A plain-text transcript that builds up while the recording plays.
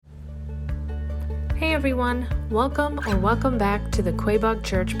Hey everyone, welcome back to the Quabog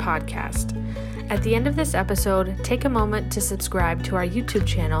Church podcast. At the end of this episode, take a moment to subscribe to our YouTube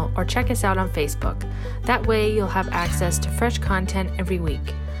channel or check us out on Facebook. That way you'll have access to fresh content every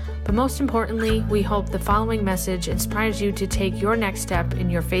week. But most importantly, we hope the following message inspires you to take your next step in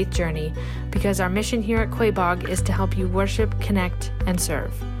your faith journey, because our mission here at Quabog is to help you worship, connect, and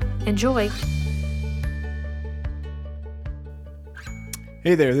serve. Enjoy!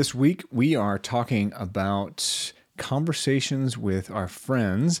 Hey there, this week we are talking about conversations with our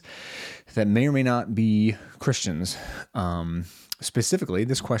friends that may or may not be Christians. Specifically,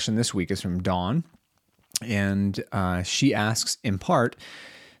 this question this week is from Dawn, and she asks in part,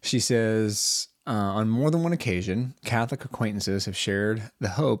 she says, on more than one occasion, Catholic acquaintances have shared the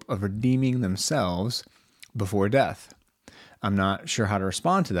hope of redeeming themselves before death. I'm not sure how to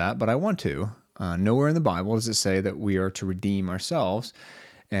respond to that, but I want to. Nowhere in the Bible does it say that we are to redeem ourselves.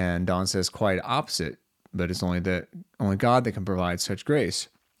 And Dawn says quite opposite, but it's only God that can provide such grace.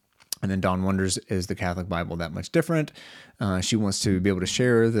 And then Dawn wonders, is the Catholic Bible that much different? She wants to be able to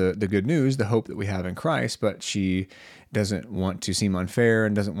share the good news, the hope that we have in Christ, but she doesn't want to seem unfair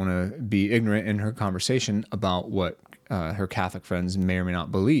and doesn't want to be ignorant in her conversation about what her Catholic friends may or may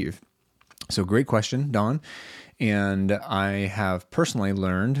not believe. So great question, Dawn. And I have personally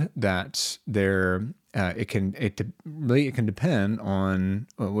learned that it can depend on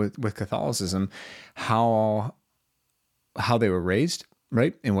with Catholicism how they were raised,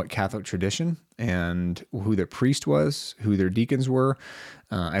 right, and what Catholic tradition and who their priest was, who their deacons were.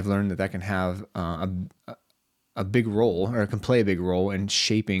 I've learned that can have a big role, or it can play a big role in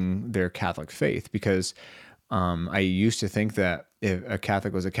shaping their Catholic faith. Because I used to think that if a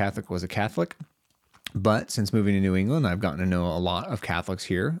Catholic was a Catholic was a Catholic. But since moving to New England, I've gotten to know a lot of Catholics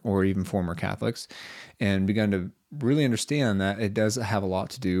here, or even former Catholics, and begun to really understand that it does have a lot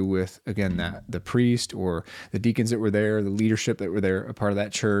to do with, again, that the priest or the deacons that were there, the leadership that were there, a part of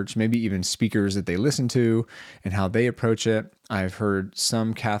that church, maybe even speakers that they listen to and how they approach it. I've heard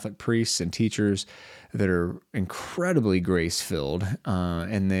some Catholic priests and teachers that are incredibly grace-filled,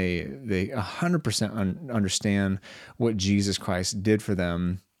 and they 100% understand what Jesus Christ did for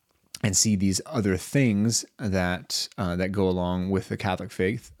them, and see these other things that go along with the Catholic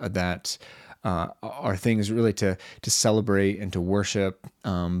faith that are things really to celebrate and to worship,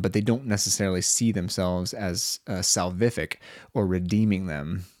 but they don't necessarily see themselves as salvific or redeeming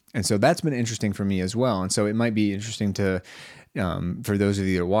them. And so that's been interesting for me as well. And so it might be interesting to, for those of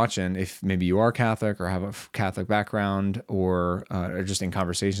you that are watching, if maybe you are Catholic or have a Catholic background or are just in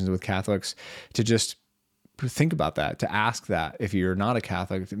conversations with Catholics, to just think about that, to ask that. If you're not a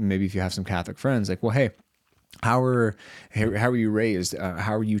Catholic, maybe if you have some Catholic friends, like, well, hey, how are you raised?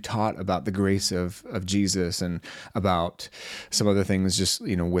 How are you taught about the grace of Jesus and about some other things, just,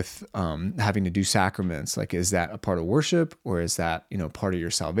 with having to do sacraments? Like, is that a part of worship, or is that, part of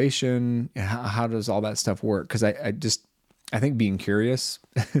your salvation? How does all that stuff work? Because I think being curious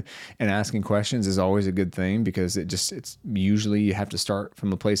and asking questions is always a good thing, because it's usually you have to start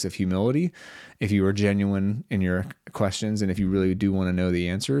from a place of humility if you are genuine in your questions and if you really do want to know the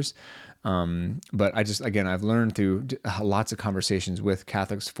answers. But I've learned through lots of conversations with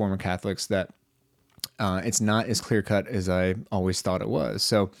Catholics, former Catholics, that it's not as clear-cut as I always thought it was.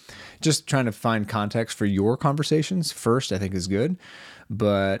 So just trying to find context for your conversations first, I think, is good.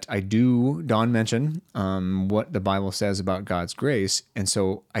 But Dawn mentioned what the Bible says about God's grace. And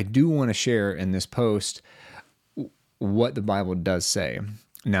so I do want to share in this post what the Bible does say.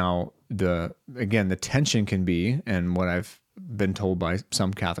 Now, the tension can be, and what I've been told by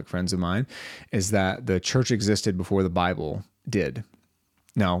some Catholic friends of mine, is that the church existed before the Bible did.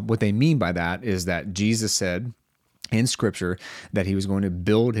 Now, what they mean by that is that Jesus said in Scripture that he was going to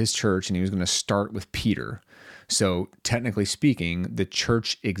build his church, and he was going to start with Peter. So technically speaking, the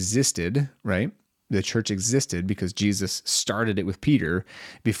church existed, right? The church existed because Jesus started it with Peter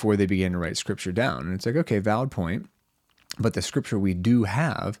before they began to write Scripture down. And it's like, okay, valid point. But the Scripture we do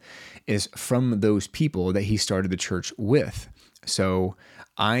have is from those people that he started the church with. So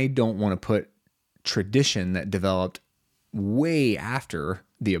I don't want to put tradition that developed way after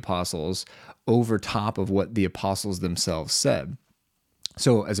the apostles over top of what the apostles themselves said.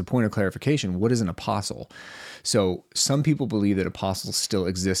 So as a point of clarification, what is an apostle? So some people believe that apostles still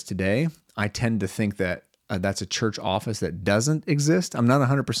exist today. I tend to think that that's a church office that doesn't exist. I'm not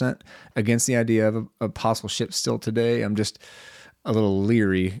 100% against the idea of apostleship still today. I'm just a little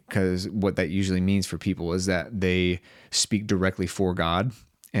leery, because what that usually means for people is that they speak directly for God.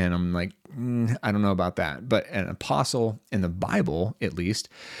 And I'm like, I don't know about that. But an apostle in the Bible, at least,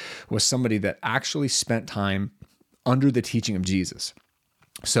 was somebody that actually spent time under the teaching of Jesus.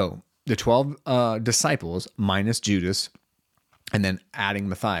 So the 12 disciples minus Judas, and then adding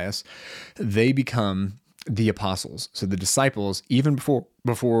Matthias, they become the apostles. So the disciples, even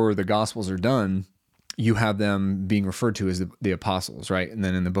before the Gospels are done, you have them being referred to as the apostles, right? And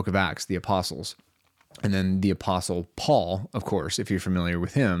then in the book of Acts, the apostles. And then the apostle Paul, of course, if you're familiar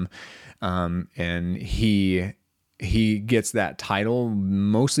with him, and he gets that title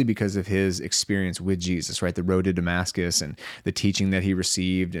mostly because of his experience with Jesus, right? The road to Damascus and the teaching that he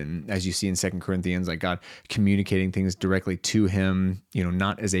received. And as you see in 2 Corinthians, like God communicating things directly to him,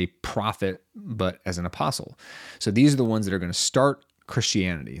 not as a prophet, but as an apostle. So these are the ones that are going to start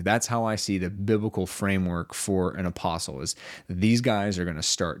Christianity. That's how I see the biblical framework for an apostle is these guys are going to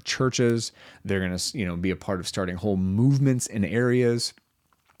start churches. They're going to, be a part of starting whole movements in areas.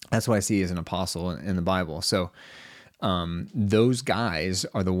 That's what I see as an apostle in the Bible. So, those guys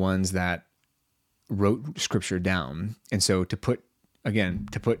are the ones that wrote scripture down. And so to put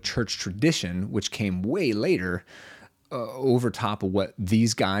church tradition, which came way later, over top of what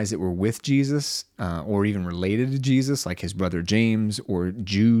these guys that were with Jesus, or even related to Jesus, like his brother James or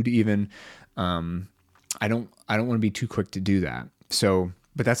Jude even, I don't want to be too quick to do that. So,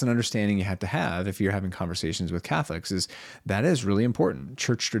 but that's an understanding you have to have if you're having conversations with Catholics, is that is really important.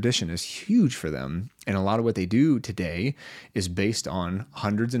 Church tradition is huge for them. And a lot of what they do today is based on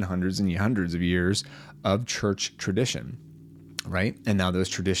hundreds and hundreds and hundreds of years of church tradition, right? And now those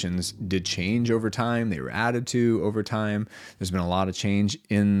traditions did change over time. They were added to over time. There's been a lot of change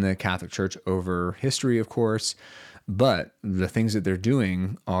in the Catholic Church over history, of course, but the things that they're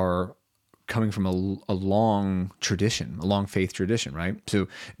doing are coming from a long tradition, a long faith tradition, right? So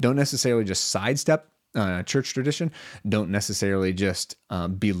don't necessarily just sidestep church tradition. Don't necessarily just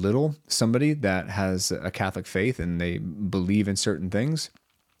belittle somebody that has a Catholic faith and they believe in certain things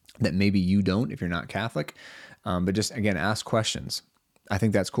that maybe you don't if you're not Catholic. But just, again, ask questions. I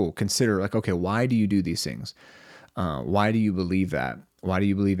think that's cool. Consider, like, okay, why do you do these things? Why do you believe that? Why do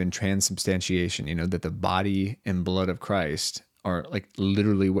you believe in transubstantiation? That the body and blood of Christ are like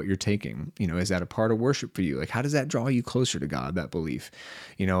literally what you're taking. Is that a part of worship for you? Like, how does that draw you closer to God, that belief?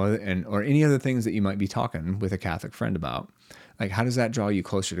 And or any other things that you might be talking with a Catholic friend about. Like, how does that draw you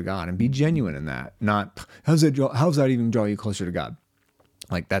closer to God? And be genuine in that. Not, how's that even draw you closer to God?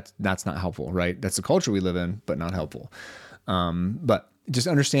 Like, that's not helpful, right? That's the culture we live in, but not helpful. But just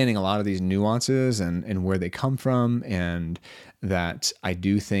understanding a lot of these nuances and where they come from, and that I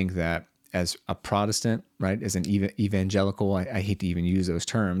do think that as a Protestant, right, as an evangelical, I hate to even use those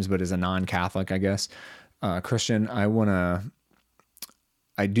terms, but as a non-Catholic, I guess, Christian, I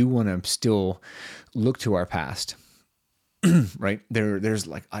do want to still look to our past. Right? There's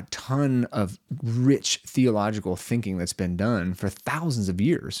like a ton of rich theological thinking that's been done for thousands of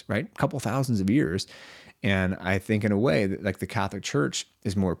years, right? A couple thousands of years. And I think in a way that, like, the Catholic Church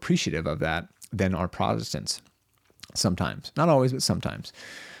is more appreciative of that than our Protestants sometimes. Not always, but sometimes.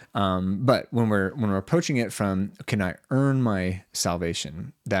 But when we're approaching it from, can I earn my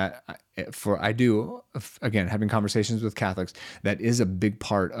salvation? I do, again, having conversations with Catholics, that is a big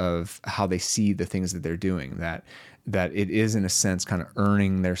part of how they see the things that they're doing, that it is, in a sense, kind of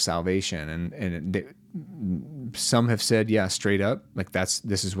earning their salvation. Some have said, yeah, straight up, like, this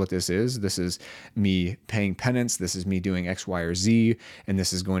is what this is. This is me paying penance. This is me doing X, Y, or Z. And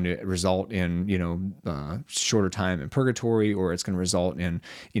this is going to result in, shorter time in purgatory, or it's going to result in,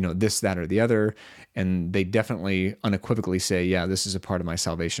 this, that, or the other. And they definitely unequivocally say, yeah, this is a part of my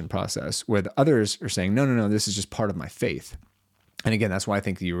salvation process, where the others are saying, no, this is just part of my faith. And again, that's why I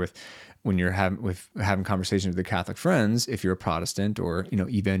think when you're having conversations with the Catholic friends, if you're a Protestant or,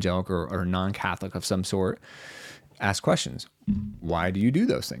 evangelical or non-Catholic of some sort, ask questions. Why do you do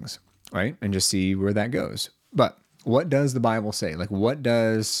those things? Right? And just see where that goes. But what does the Bible say? Like, what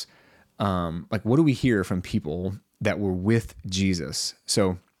do we hear from people that were with Jesus?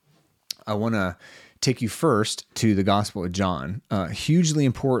 So I want to take you first to the Gospel of John. Hugely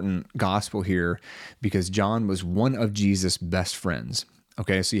important gospel here, because John was one of Jesus' best friends.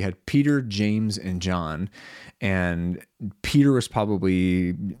 Okay, so you had Peter, James, and John, and Peter was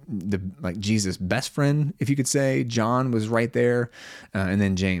probably Jesus' best friend, if you could say. John was right there, and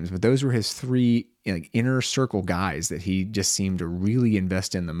then James. But those were his three inner circle guys that he just seemed to really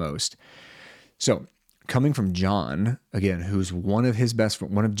invest in the most. So, coming from John, again, who's one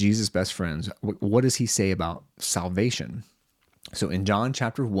of Jesus' best friends, what does he say about salvation? So in John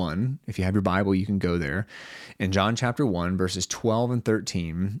chapter 1, if you have your Bible, you can go there. In John chapter 1, verses 12 and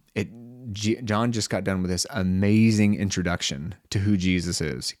 13, John just got done with this amazing introduction to who Jesus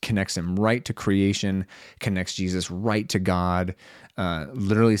is. Connects him right to creation, connects Jesus right to God.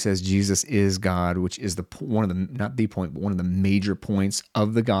 Literally says Jesus is God, which is one of the, not the point, but one of the major points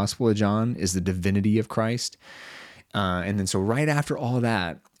of the Gospel of John is the divinity of Christ. And then so right after all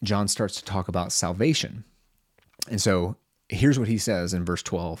that, John starts to talk about salvation. And so here's what he says in verse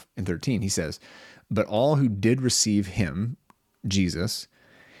 12 and 13. He says, "But all who did receive him," Jesus,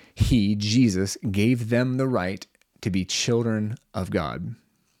 Jesus gave them the right to be children of God,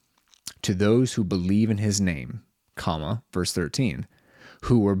 to those who believe in his name, verse 13,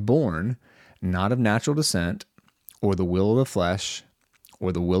 who were born not of natural descent or the will of the flesh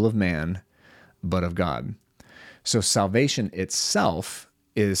or the will of man, but of God. So salvation itself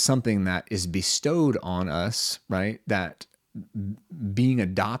is something that is bestowed on us, right? That being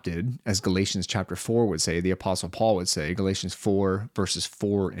adopted, as Galatians chapter 4 would say, the Apostle Paul would say, Galatians 4 verses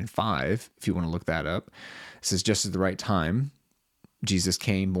 4 and 5, if you want to look that up, it says, just at the right time, Jesus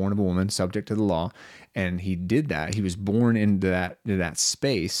came, born of a woman, subject to the law, and he did that. He was born into that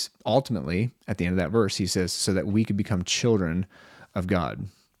space. Ultimately, at the end of that verse, he says, so that we could become children of God.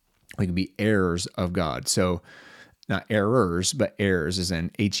 We could be heirs of God. So not errors, but heirs, as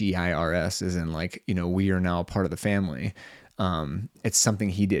in Heirs, as in like, we are now a part of the family. It's something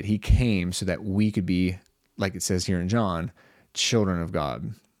he did. He came so that we could be, like it says here in John, children of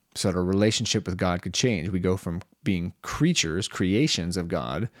God. So that our relationship with God could change. We go from being creations of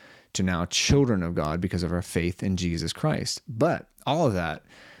God, to now children of God because of our faith in Jesus Christ. But all of that,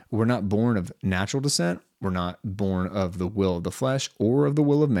 we're not born of natural descent. We're not born of the will of the flesh or of the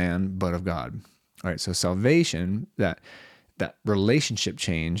will of man, but of God. All right, so salvation, that relationship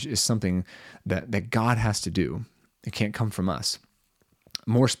change is something that God has to do. It can't come from us.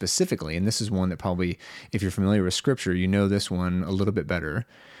 More specifically, and this is one that probably, if you're familiar with Scripture, you know this one a little bit better.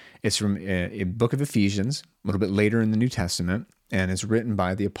 It's from a book of Ephesians, a little bit later in the New Testament, and it's written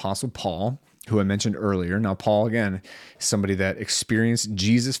by the Apostle Paul, who I mentioned earlier. Now, Paul, again, is somebody that experienced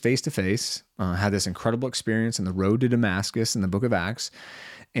Jesus face-to-face, had this incredible experience on the road to Damascus in the book of Acts,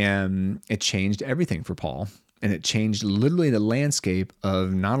 and it changed everything for Paul. And it changed literally the landscape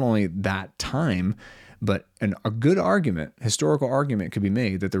of not only that time, but a good argument, historical argument could be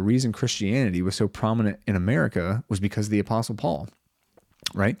made that the reason Christianity was so prominent in America was because of the Apostle Paul,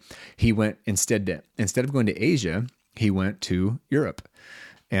 right? He went instead of going to Asia, he went to Europe.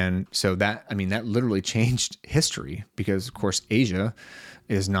 And so that literally changed history because, of course, Asia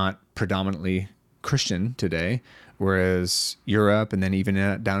is not predominantly Christian today, whereas Europe and then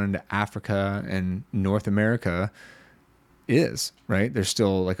even down into Africa and North America is, right? There's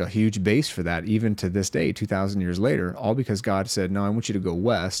still like a huge base for that, even to this day, 2,000 years later, all because God said, no, I want you to go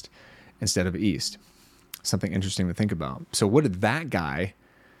west instead of east. Something interesting to think about. So what did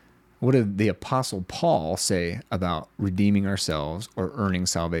the Apostle Paul say about redeeming ourselves or earning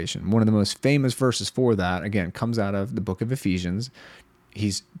salvation? One of the most famous verses for that, again, comes out of the book of Ephesians.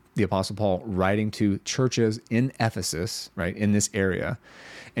 He's the Apostle Paul writing to churches in Ephesus, right, in this area.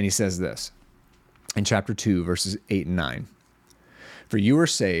 And he says this in chapter 2, verses 8 and 9. For you are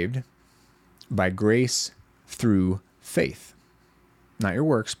saved by grace through faith. Not your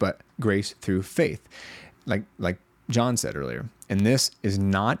works, but grace through faith. Like John said earlier. And this is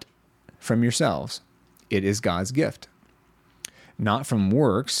not from yourselves. It is God's gift. Not from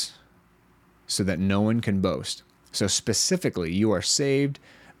works, so that no one can boast. So specifically, you are saved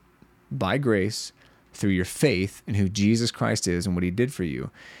by grace through your faith in who Jesus Christ is and what he did for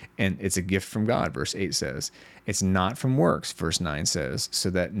you. And it's a gift from God, verse 8 says. It's not from works, verse 9 says, so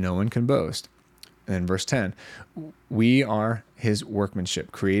that no one can boast. And then verse 10, we are his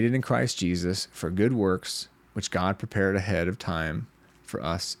workmanship, created in Christ Jesus for good works, which God prepared ahead of time for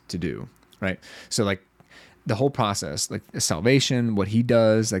us to do, right? So like the whole process, like salvation, what he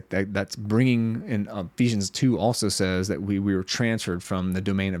does, like that's bringing in Ephesians 2 also says that we were transferred from the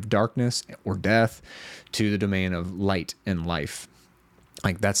domain of darkness or death to the domain of light and life.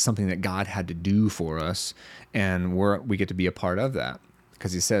 Like that's something that God had to do for us, and we get to be a part of that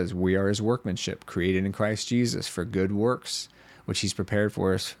because he says we are his workmanship, created in Christ Jesus for good works, which he's prepared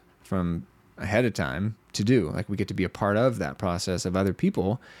for us from ahead of time to do. Like we get to be a part of that process of other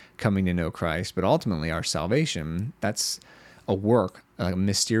people coming to know Christ, but ultimately our salvation, that's a work, a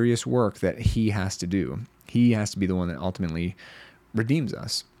mysterious work that he has to do. He has to be the one that ultimately redeems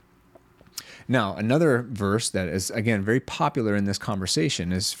us. Now, another verse that is, again, very popular in this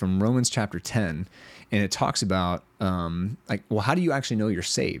conversation is from Romans chapter 10, and it talks about, how do you actually know you're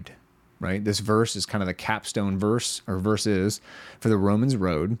saved? right? This verse is kind of the capstone verse, or verses, for the Romans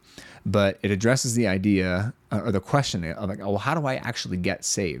road, but it addresses the idea or the question of like, oh, how do I actually get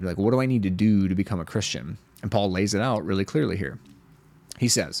saved? Like, what do I need to do to become a Christian? And Paul lays it out really clearly here. He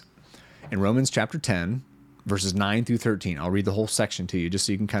says in Romans chapter 10, verses 9 through 13, I'll read the whole section to you just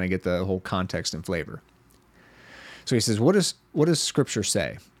so you can kind of get the whole context and flavor. So he says, what does Scripture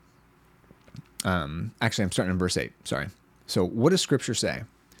say? Actually, I'm starting in verse 8. Sorry. So what does Scripture say?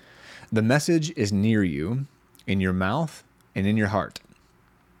 The message is near you, in your mouth and in your heart.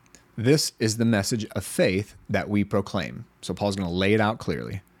 This is the message of faith that we proclaim. So Paul's going to lay it out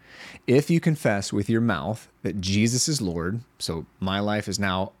clearly. If you confess with your mouth that Jesus is Lord, so my life is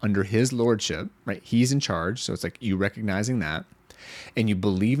now under his lordship, right? He's in charge. So it's like you recognizing that. And you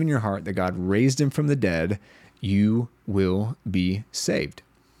believe in your heart that God raised him from the dead, you will be saved.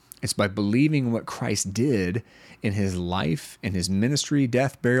 It's by believing what Christ did in his life, in his ministry,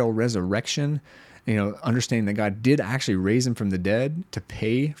 death, burial, resurrection, understanding that God did actually raise him from the dead to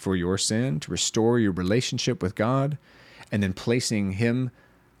pay for your sin, to restore your relationship with God, and then placing him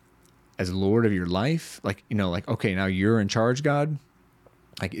as Lord of your life. Okay, now you're in charge, God.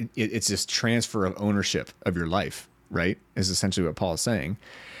 Like it's this transfer of ownership of your life, right? Is essentially what Paul is saying.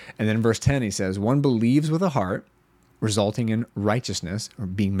 And then in verse 10, he says, one believes with a heart, resulting in righteousness or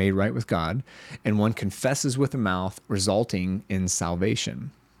being made right with God, and one confesses with the mouth, resulting in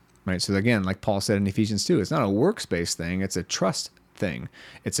salvation, right? So again, like Paul said in Ephesians 2, it's not a works-based thing, it's a trust thing.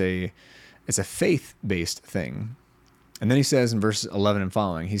 It's a faith-based thing. And then he says in verses 11 and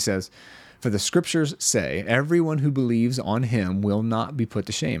following, he says, for the Scriptures say, everyone who believes on him will not be put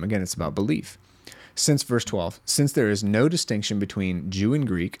to shame. Again, it's about belief. Since verse 12, since there is no distinction between Jew and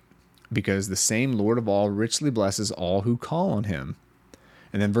Greek, because the same Lord of all richly blesses all who call on him.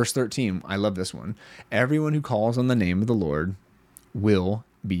 And then verse 13, I love this one. Everyone who calls on the name of the Lord will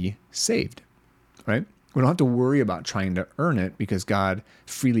be saved, right? We don't have to worry about trying to earn it because God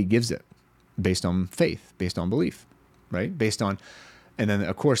freely gives it based on faith, based on belief, right? And then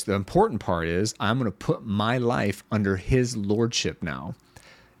of course, the important part is I'm going to put my life under his lordship now.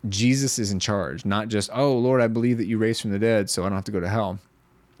 Jesus is in charge, not just, oh, Lord, I believe that you raised from the dead, so I don't have to go to hell.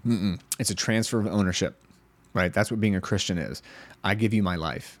 It's a transfer of ownership, right? That's what being a Christian is. I give you my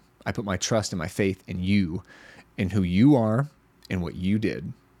life. I put my trust and my faith in you, in who you are and what you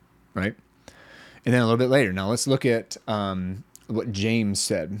did, right? And then a little bit later, now let's look at what James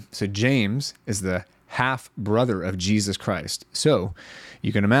said. So James is the half brother of Jesus Christ. So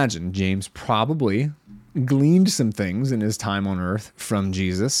you can imagine James probably gleaned some things in his time on earth from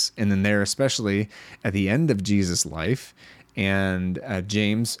Jesus. And then there, especially at the end of Jesus' life, and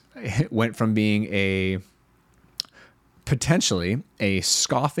James went from being potentially a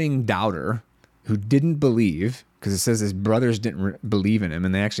scoffing doubter who didn't believe, because it says his brothers didn't believe in him,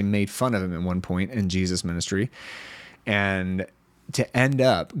 and they actually made fun of him at one point in Jesus' ministry. And to end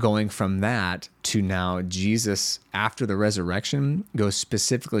up going from that to now Jesus, after the resurrection, goes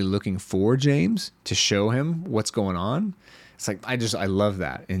specifically looking for James to show him what's going on. It's like, I love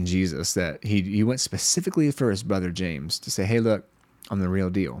that in Jesus, that he went specifically for his brother James to say, hey, look, I'm the real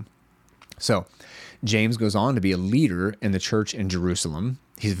deal. So James goes on to be a leader in the church in Jerusalem.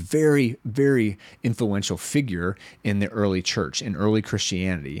 He's a very, very influential figure in the early church, in early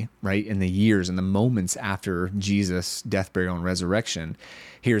Christianity, right? In the years and the moments after Jesus' death, burial, and resurrection.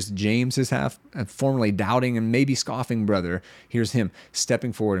 Here's James, his half formerly doubting and maybe scoffing brother. Here's him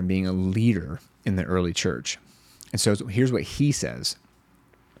stepping forward and being a leader in the early church. And so here's what he says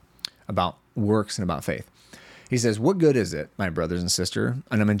about works and about faith. He says, what good is it, my brothers and sisters?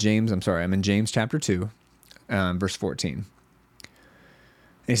 And I'm in James chapter 2, verse 14.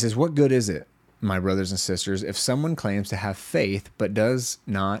 And he says, what good is it, my brothers and sisters, if someone claims to have faith but does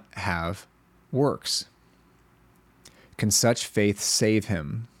not have works? Can such faith save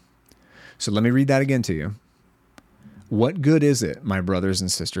him? So let me read that again to you. What good is it, my brothers and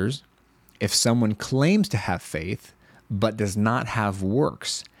sisters, if someone claims to have faith but does not have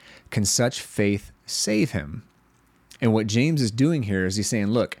works? Can such faith save him? And what James is doing here is he's saying,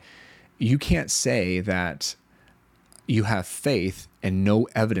 look, you can't say that you have faith and no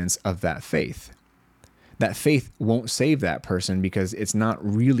evidence of that faith. That faith won't save that person because it's not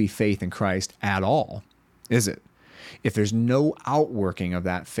really faith in Christ at all, is it? If there's no outworking of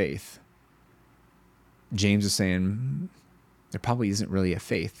that faith, James is saying there probably isn't really a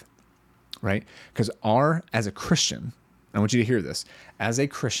faith, right? Because as a Christian, I want you to hear this. As a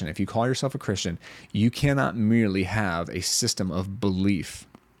Christian, if you call yourself a Christian, you cannot merely have a system of belief.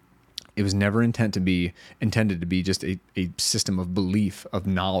 It was never intended to be just a system of belief, of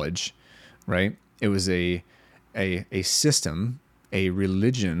knowledge, right? It was a system, a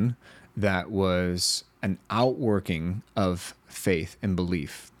religion that was an outworking of faith and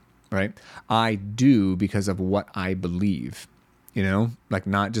belief, right? I do because of what I believe, like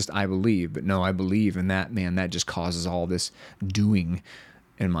not just I believe, but no, I believe. And that, man, that just causes all this doing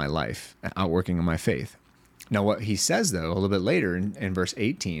in my life, an outworking of my faith. Now, what he says, though, a little bit later in verse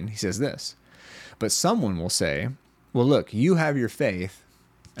 18, he says this, but someone will say, well, look, you have your faith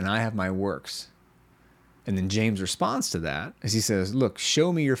and I have my works. And then James responds to that as he says, look,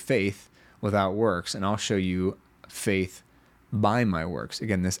 show me your faith without works, and I'll show you faith by my works.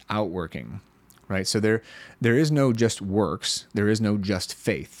 Again, this outworking, right? So there is no just works. There is no just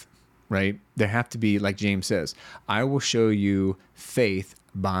faith, right? There have to be, like James says, I will show you faith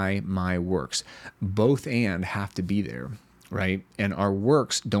by my works. Both and have to be there, right? And our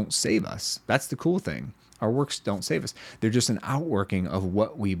works don't save us. That's the cool thing. Our works don't save us. They're just an outworking of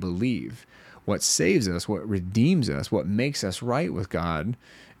what we believe. What saves us, what redeems us, what makes us right with God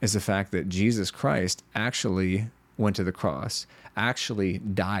is the fact that Jesus Christ actually went to the cross, actually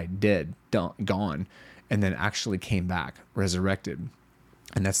died, dead, gone, and then actually came back, resurrected.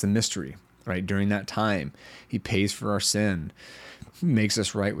 And that's the mystery, right? During that time, he pays for our sin, makes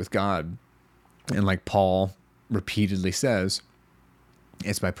us right with God. And like Paul repeatedly says,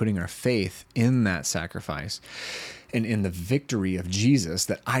 it's by putting our faith in that sacrifice and in the victory of Jesus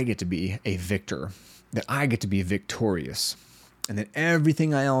that I get to be a victor, that I get to be victorious. And that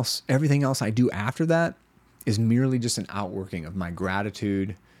everything else I do after that is merely just an outworking of my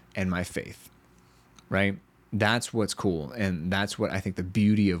gratitude and my faith, right? That's what's cool. And that's what I think the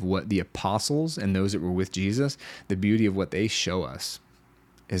beauty of what the apostles and those that were with Jesus, the beauty of what they show us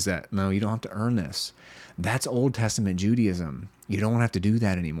is that, no, you don't have to earn this. That's Old Testament Judaism. You don't have to do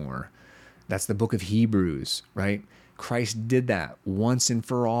that anymore. That's the book of Hebrews, right? Christ did that once and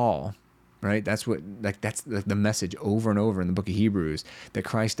for all, right? That's the message over and over in the book of Hebrews, that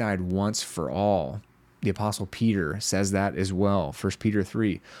Christ died once for all. The apostle Peter says that as well. 1 Peter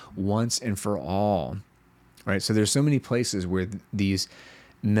 3, once and for all, right? So there's so many places where these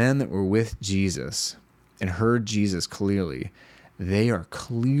men that were with Jesus and heard Jesus clearly, they are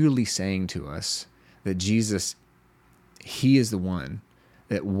clearly saying to us that Jesus, he is the one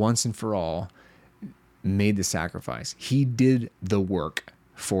that once and for all made the sacrifice. He did the work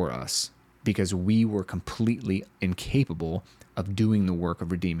for us because we were completely incapable of doing the work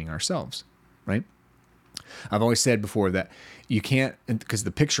of redeeming ourselves, right? I've always said before that you can't, because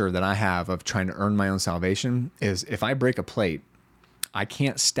the picture that I have of trying to earn my own salvation is if I break a plate, I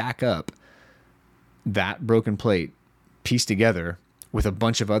can't stack up that broken plate pieced together with a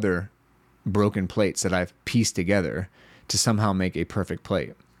bunch of other broken plates that I've pieced together to somehow make a perfect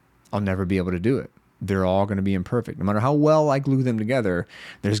plate. I'll never be able to do it. They're all going to be imperfect. No matter how well I glue them together,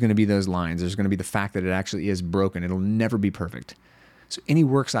 there's going to be those lines. There's going to be the fact that it actually is broken. It'll never be perfect. So any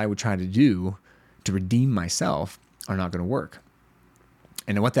works I would try to do to redeem myself are not going to work.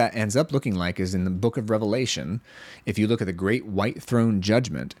 And what that ends up looking like is in the book of Revelation, if you look at the great white throne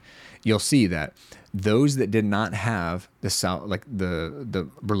judgment, you'll see that those that did not have the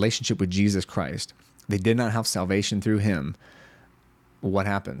relationship with Jesus Christ, they did not have salvation through him. What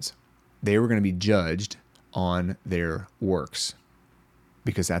happens? They were going to be judged on their works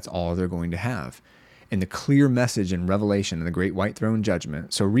because that's all they're going to have. And the clear message in Revelation and the great white throne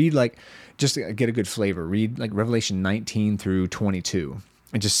judgment. So read, just to get a good flavor, read Revelation 19 through 22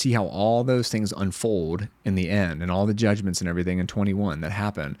 and just see how all those things unfold in the end and all the judgments and everything in 21 that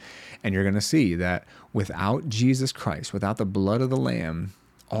happen. And you're going to see that without Jesus Christ, without the blood of the Lamb,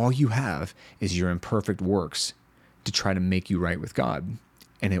 all you have is your imperfect works to try to make you right with God.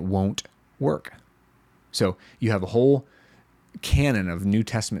 And it won't work. So you have a whole canon of New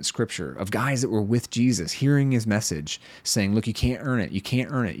Testament scripture of guys that were with Jesus, hearing his message, saying, look, you can't earn it. You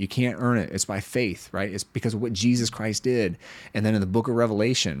can't earn it. You can't earn it. It's by faith, right? It's because of what Jesus Christ did. And then in the book of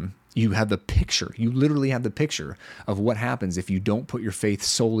Revelation, you have the picture. You literally have the picture of what happens if you don't put your faith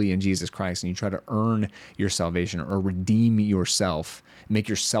solely in Jesus Christ and you try to earn your salvation or redeem yourself, make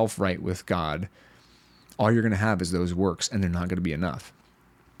yourself right with God. All you're going to have is those works, and they're not going to be enough.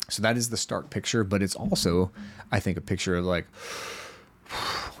 So that is the stark picture, but it's also, I think, a picture of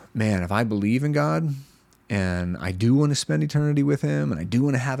man, if I believe in God and I do want to spend eternity with him and I do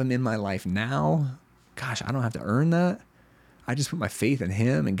want to have him in my life now, gosh, I don't have to earn that. I just put my faith in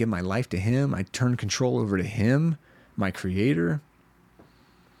him and give my life to him. I turn control over to him, my creator.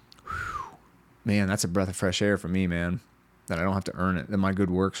 Whew. Man, that's a breath of fresh air for me, man, that I don't have to earn it, that my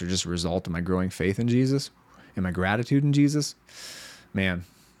good works are just a result of my growing faith in Jesus and my gratitude in Jesus. Man,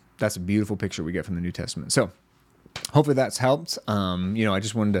 that's a beautiful picture we get from the New Testament. So hopefully that's helped. I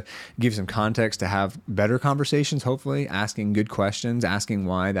just wanted to give some context to have better conversations, hopefully asking good questions, asking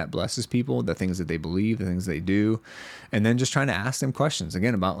why that blesses people, the things that they believe, the things they do, and then just trying to ask them questions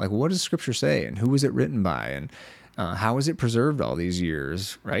again about like, what does Scripture say and who was it written by and how was it preserved all these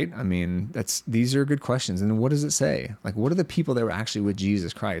years, right? I mean, these are good questions. And what does it say? Like, what do the people that were actually with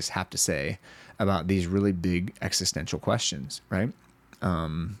Jesus Christ have to say about these really big existential questions, right?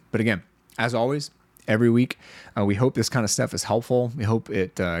 But again, as always, every week, we hope this kind of stuff is helpful. We hope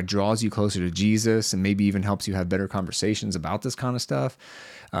it draws you closer to Jesus and maybe even helps you have better conversations about this kind of stuff.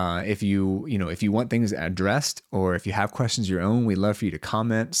 If you want things addressed or if you have questions of your own, we'd love for you to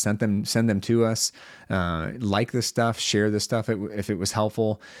comment, send them to us, like this stuff, share this stuff if it was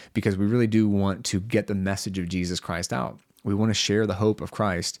helpful, because we really do want to get the message of Jesus Christ out. We want to share the hope of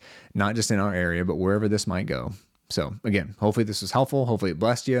Christ, not just in our area, but wherever this might go. So again, hopefully this was helpful. Hopefully it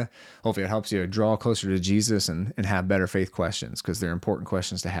blessed you. Hopefully it helps you draw closer to Jesus and have better faith questions, because they're important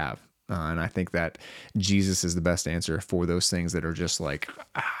questions to have. And I think that Jesus is the best answer for those things that are just like,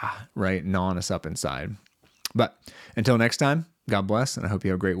 right, gnawing us up inside. But until next time, God bless, and I hope you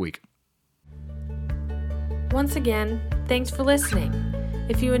have a great week. Once again, thanks for listening.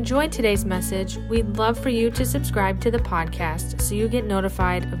 If you enjoyed today's message, we'd love for you to subscribe to the podcast so you get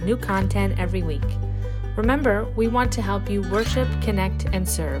notified of new content every week. Remember, we want to help you worship, connect, and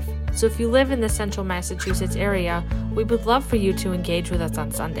serve. So if you live in the Central Massachusetts area, we would love for you to engage with us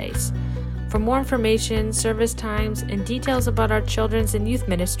on Sundays. For more information, service times, and details about our children's and youth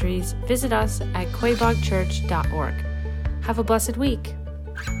ministries, visit us at quaybogchurch.org. Have a blessed week.